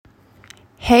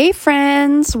Hey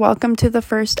friends, welcome to the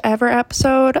first ever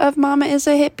episode of Mama is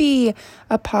a Hippie,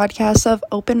 a podcast of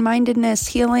open-mindedness,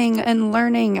 healing, and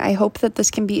learning. I hope that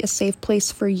this can be a safe place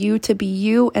for you to be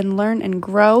you and learn and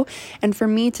grow, and for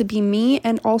me to be me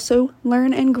and also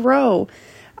learn and grow.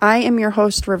 I am your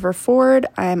host, River Ford.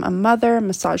 I am a mother,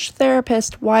 massage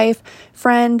therapist, wife,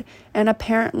 friend, and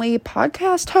apparently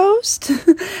podcast host.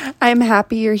 I'm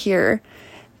happy you're here.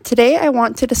 Today, I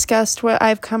want to discuss what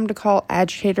I've come to call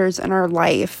agitators in our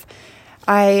life.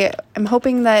 I am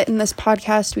hoping that in this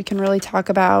podcast, we can really talk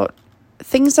about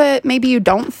things that maybe you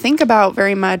don't think about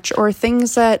very much, or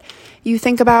things that you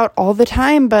think about all the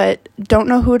time, but don't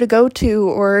know who to go to,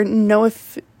 or know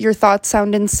if your thoughts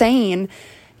sound insane.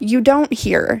 You don't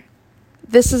hear.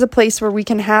 This is a place where we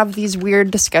can have these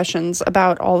weird discussions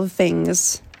about all the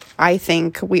things I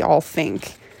think we all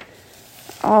think.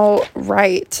 All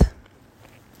right.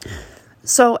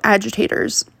 So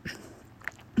agitators.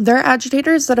 There are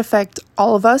agitators that affect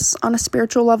all of us on a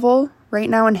spiritual level. Right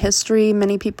now in history,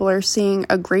 many people are seeing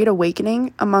a great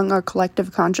awakening among our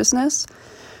collective consciousness.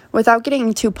 Without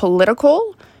getting too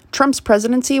political, Trump's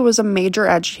presidency was a major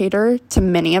agitator to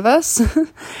many of us.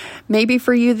 Maybe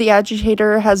for you, the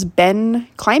agitator has been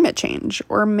climate change,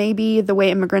 or maybe the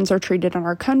way immigrants are treated in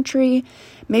our country.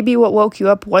 Maybe what woke you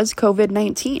up was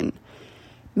COVID-19.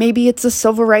 Maybe it's a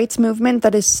civil rights movement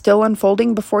that is still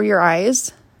unfolding before your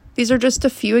eyes. These are just a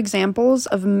few examples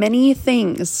of many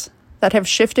things that have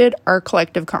shifted our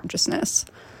collective consciousness.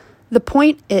 The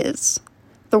point is,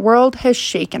 the world has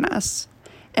shaken us.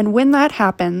 And when that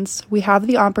happens, we have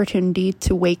the opportunity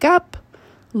to wake up,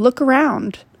 look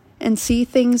around, and see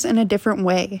things in a different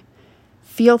way.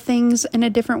 Feel things in a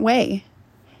different way.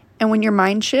 And when your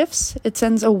mind shifts, it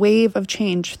sends a wave of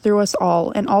change through us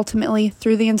all, and ultimately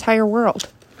through the entire world.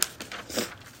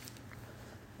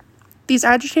 These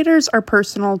agitators are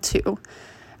personal too.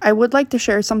 I would like to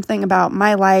share something about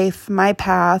my life, my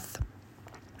path,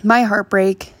 my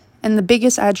heartbreak, and the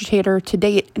biggest agitator to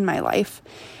date in my life,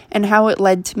 and how it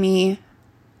led to me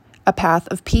a path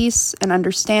of peace and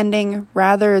understanding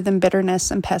rather than bitterness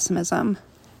and pessimism.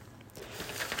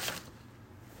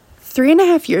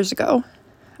 3.5 years ago,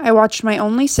 I watched my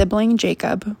only sibling,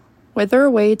 Jacob, wither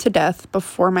away to death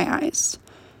before my eyes.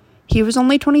 He was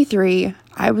only 23,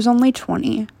 I was only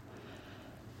 20.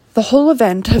 The whole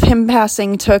event of him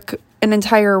passing took an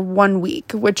entire 1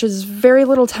 week, which is very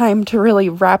little time to really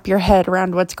wrap your head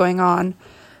around what's going on.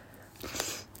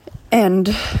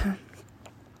 And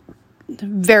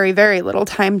very, very little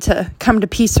time to come to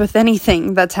peace with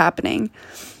anything that's happening.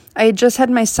 I had just had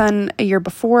my son a year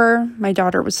before. My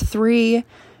daughter was 3.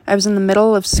 I was in the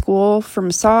middle of school for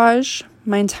massage.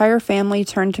 My entire family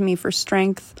turned to me for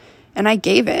strength, and I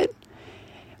gave it.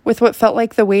 With what felt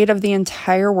like the weight of the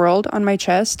entire world on my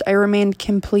chest, I remained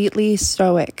completely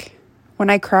stoic. When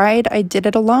I cried, I did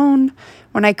it alone.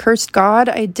 When I cursed God,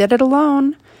 I did it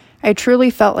alone. I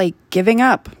truly felt like giving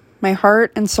up. My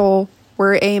heart and soul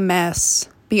were a mess,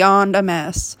 beyond a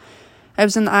mess. I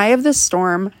was in the eye of this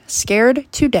storm, scared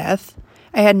to death.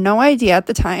 I had no idea at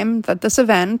the time that this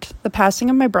event, the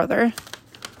passing of my brother,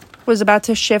 was about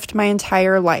to shift my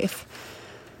entire life.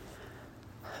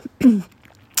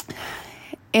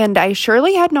 And I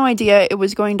surely had no idea it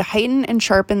was going to heighten and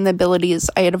sharpen the abilities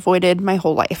I had avoided my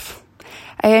whole life.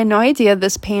 I had no idea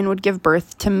this pain would give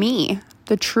birth to me,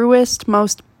 the truest,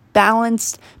 most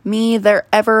balanced me there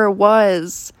ever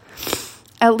was.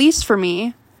 At least for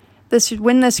me,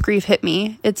 when this grief hit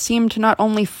me, it seemed to not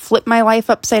only flip my life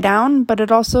upside down, but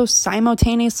it also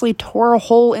simultaneously tore a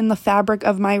hole in the fabric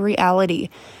of my reality.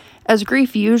 As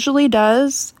grief usually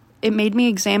does, it made me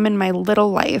examine my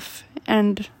little life,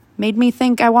 and made me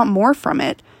think I want more from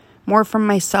it, more from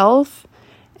myself,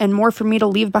 and more for me to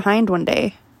leave behind one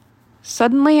day.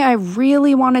 Suddenly, I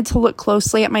really wanted to look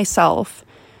closely at myself,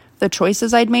 the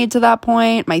choices I'd made to that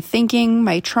point, my thinking,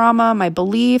 my trauma, my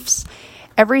beliefs.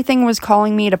 Everything was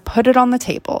calling me to put it on the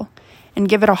table and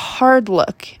give it a hard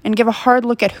look, and give a hard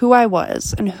look at who I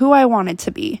was and who I wanted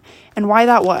to be and why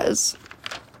that was.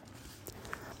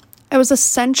 I was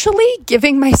essentially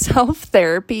giving myself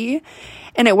therapy.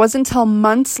 And it wasn't until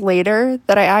months later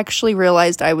that I actually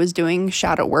realized I was doing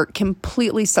shadow work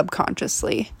completely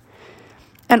subconsciously.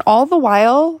 And all the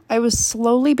while, I was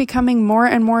slowly becoming more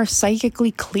and more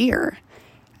psychically clear.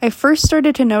 I first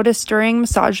started to notice during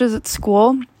massages at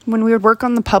school, when we would work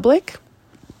on the public,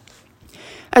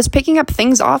 I was picking up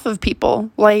things off of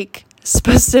people, like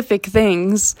specific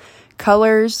things,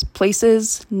 colors,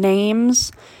 places,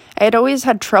 names. I had always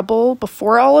had trouble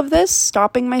before all of this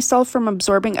stopping myself from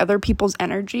absorbing other people's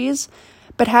energies,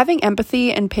 but having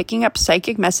empathy and picking up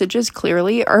psychic messages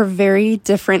clearly are very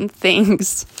different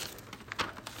things.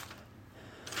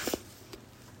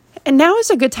 And now is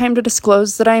a good time to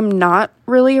disclose that I'm not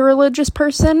really a religious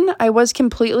person. I was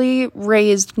completely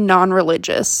raised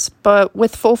non-religious, but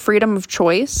with full freedom of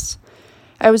choice.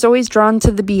 I was always drawn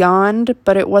to the beyond,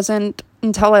 but it wasn't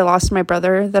until I lost my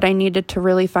brother that I needed to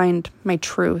really find my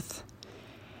truth.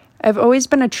 I've always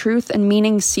been a truth and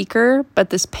meaning seeker,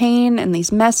 but this pain and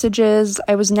these messages,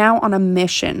 I was now on a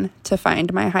mission to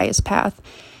find my highest path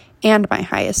and my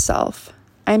highest self.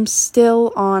 I'm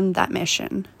still on that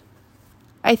mission.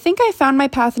 I think I found my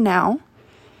path now,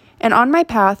 and on my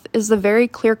path is the very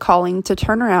clear calling to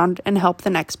turn around and help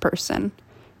the next person.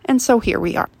 And so here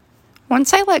we are.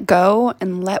 Once I let go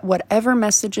and let whatever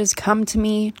messages come to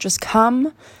me just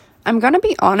come, I'm going to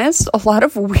be honest, a lot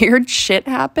of weird shit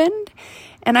happened,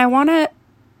 and I want to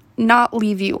not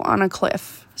leave you on a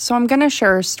cliff. So I'm going to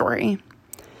share a story.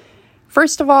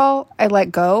 First of all, I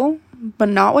let go, but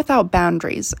not without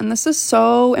boundaries. And this is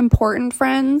so important,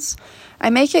 friends. I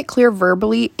make it clear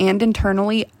verbally and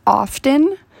internally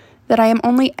often that I am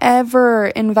only ever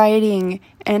inviting,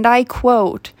 and I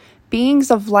quote,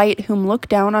 beings of light whom look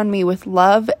down on me with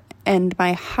love and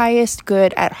my highest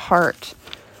good at heart.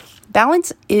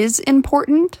 Balance is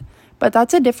important, but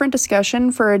that's a different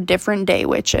discussion for a different day,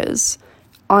 witches.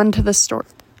 On to the story.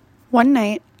 One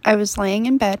night, I was laying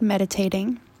in bed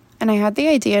meditating, and I had the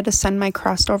idea to send my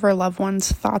crossed over loved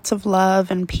ones thoughts of love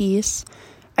and peace.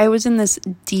 I was in this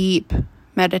deep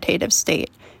meditative state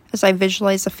as I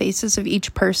visualized the faces of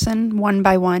each person one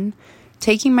by one,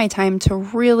 taking my time to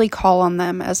really call on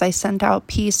them as I sent out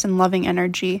peace and loving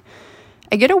energy.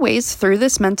 I get a ways through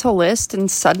this mental list, and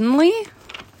suddenly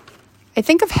I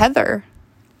think of Heather,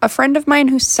 a friend of mine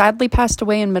who sadly passed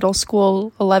away in middle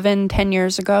school 10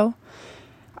 years ago.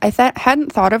 I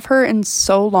hadn't thought of her in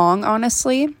so long,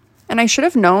 honestly, and I should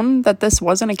have known that this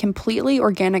wasn't a completely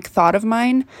organic thought of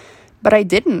mine, but I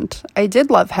didn't. I did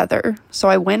love Heather, so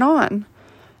I went on.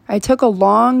 I took a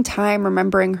long time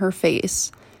remembering her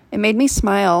face. It made me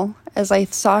smile as I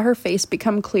saw her face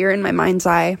become clear in my mind's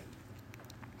eye.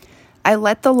 I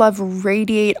let the love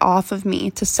radiate off of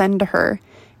me to send to her,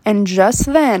 and just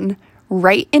then,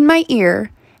 right in my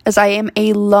ear, as I am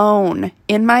alone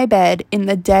in my bed in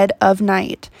the dead of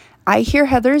night, I hear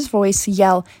Heather's voice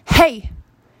yell, "Hey!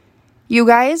 You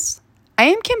guys, I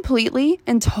am completely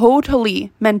and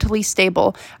totally mentally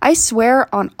stable. I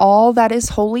swear on all that is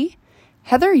holy."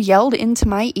 Heather yelled into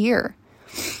my ear.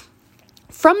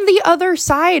 From the other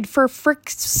side, for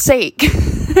frick's sake.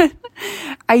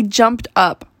 I jumped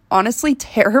up, honestly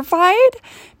terrified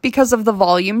because of the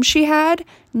volume she had,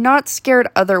 not scared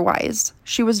otherwise.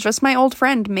 She was just my old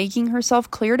friend making herself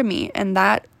clear to me, and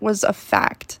that was a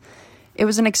fact. It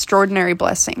was an extraordinary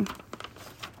blessing.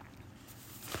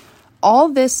 All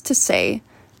this to say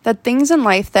that things in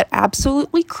life that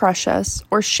absolutely crush us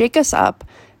or shake us up,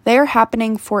 they are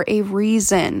happening for a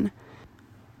reason.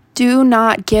 Do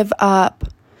not give up.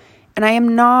 And I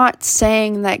am not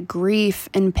saying that grief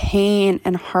and pain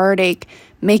and heartache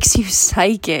makes you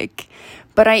psychic,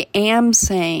 but I am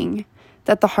saying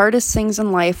that the hardest things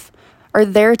in life are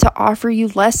there to offer you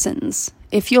lessons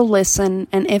if you'll listen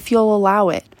and if you'll allow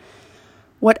it.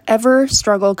 Whatever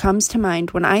struggle comes to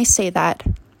mind when I say that,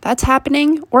 that's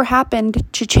happening or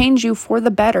happened to change you for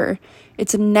the better.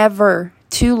 It's never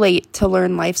too late to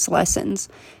learn life's lessons.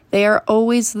 They are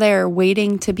always there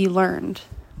waiting to be learned.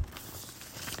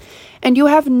 And you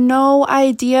have no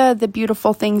idea the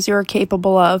beautiful things you're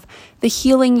capable of, the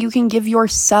healing you can give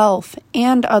yourself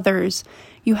and others.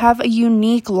 You have a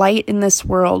unique light in this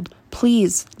world.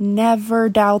 Please never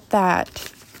doubt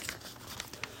that.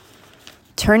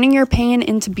 Turning your pain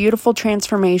into beautiful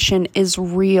transformation is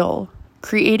real.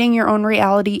 Creating your own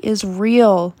reality is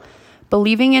real.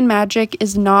 Believing in magic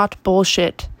is not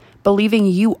bullshit. Believing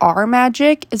you are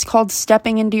magic is called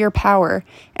stepping into your power,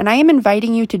 and I am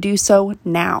inviting you to do so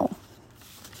now.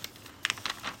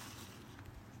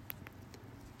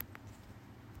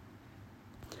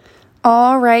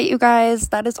 All right, you guys,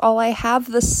 that is all I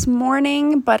have this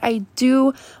morning, but I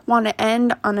do want to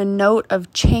end on a note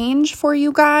of change for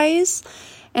you guys,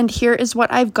 and here is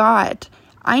what I've got.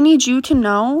 I need you to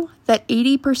know that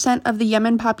 80% of the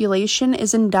Yemen population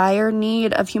is in dire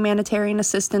need of humanitarian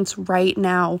assistance right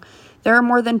now. There are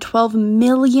more than 12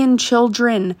 million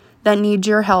children that need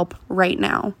your help right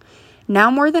now. Now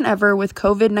more than ever, with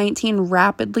COVID-19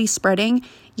 rapidly spreading,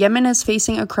 Yemen is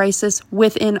facing a crisis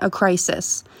within a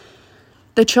crisis.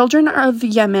 The children of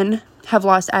Yemen have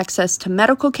lost access to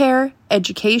medical care,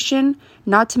 education,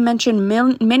 not to mention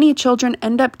many children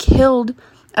end up killed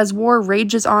as war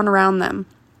rages on around them.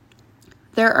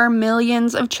 There are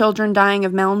millions of children dying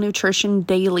of malnutrition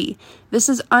daily. This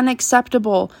is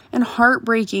unacceptable and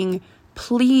heartbreaking.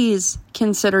 please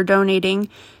consider donating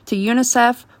to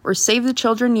UNICEF or Save the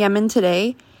Children Yemen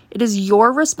today. It is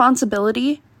your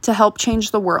responsibility to help change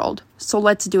the world. So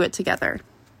let's do it together.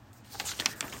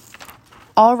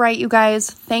 All right, you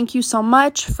guys, thank you so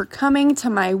much for coming to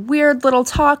my weird little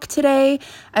talk today.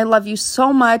 I love you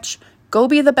so much. Go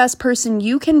be the best person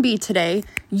you can be today.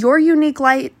 Your unique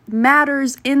light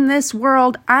matters in this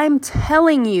world. I'm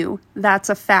telling you, that's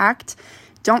a fact.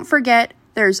 Don't forget,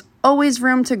 there's always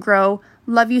room to grow.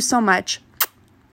 Love you so much.